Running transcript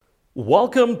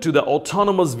Welcome to the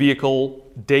Autonomous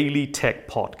Vehicle Daily Tech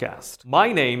Podcast.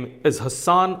 My name is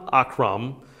Hassan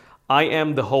Akram. I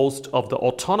am the host of the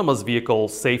Autonomous Vehicle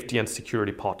Safety and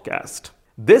Security Podcast.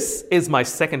 This is my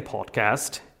second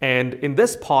podcast, and in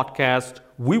this podcast,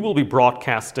 we will be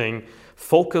broadcasting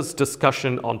focused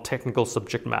discussion on technical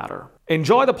subject matter.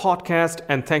 Enjoy the podcast,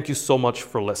 and thank you so much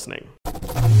for listening.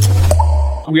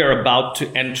 We are about to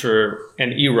enter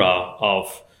an era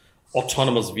of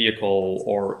autonomous vehicle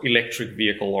or electric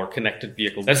vehicle or connected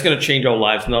vehicle. That's going to change our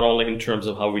lives, not only in terms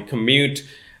of how we commute.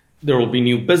 There will be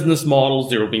new business models,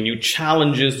 there will be new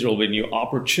challenges, there will be new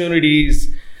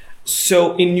opportunities.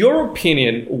 So in your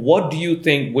opinion, what do you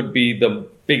think would be the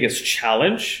biggest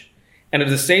challenge? And at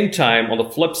the same time, on the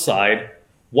flip side,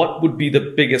 what would be the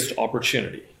biggest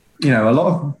opportunity? A lot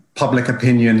of public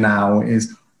opinion now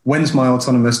is, when's my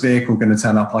autonomous vehicle going to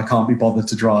turn up? I can't be bothered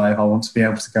to drive. I want to be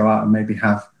able to go out and maybe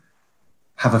have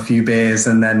a few beers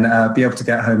and then be able to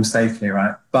get home safely,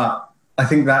 right? But I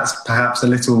think that's perhaps a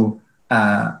little,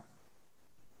 that's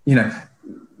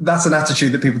an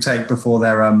attitude that people take before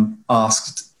they're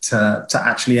asked to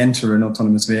actually enter an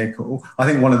autonomous vehicle. I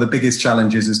think one of the biggest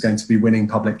challenges is going to be winning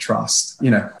public trust.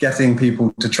 Getting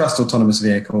people to trust autonomous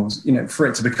vehicles, for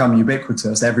it to become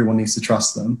ubiquitous, everyone needs to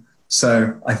trust them.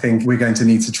 So I think we're going to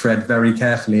need to tread very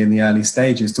carefully in the early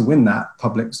stages to win that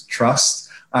public trust.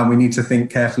 And we need to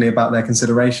think carefully about their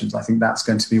considerations. I think that's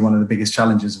going to be one of the biggest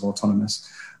challenges of autonomous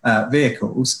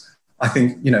vehicles. I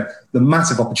think, the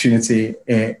massive opportunity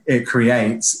it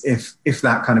creates if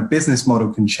that kind of business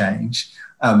model can change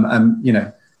and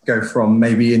go from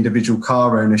maybe individual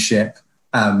car ownership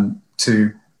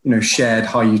to, shared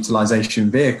high utilization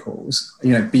vehicles,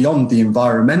 beyond the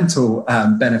environmental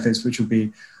benefits, which will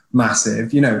be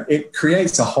massive. It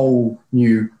creates a whole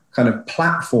new kind of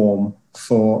platform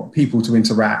for people to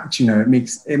interact.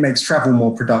 It makes travel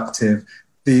more productive.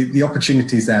 The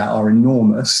opportunities there are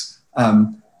enormous.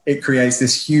 It creates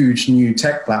this huge new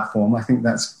tech platform. I think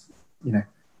that's,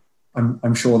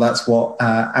 I'm sure that's what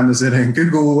Amazon and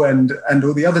Google and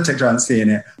all the other tech giants see in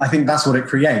it. I think that's what it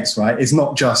creates, right? It's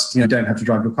not just, don't have to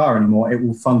drive your car anymore. It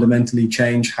will fundamentally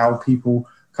change how people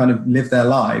kind of live their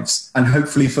lives, and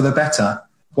hopefully for the better.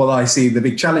 What I see the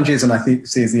big challenges, and I think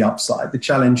see as the upside. The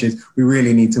challenge is we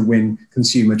really need to win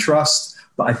consumer trust.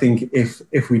 But I think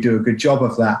if we do a good job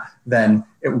of that, then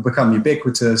it will become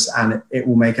ubiquitous and it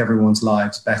will make everyone's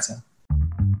lives better.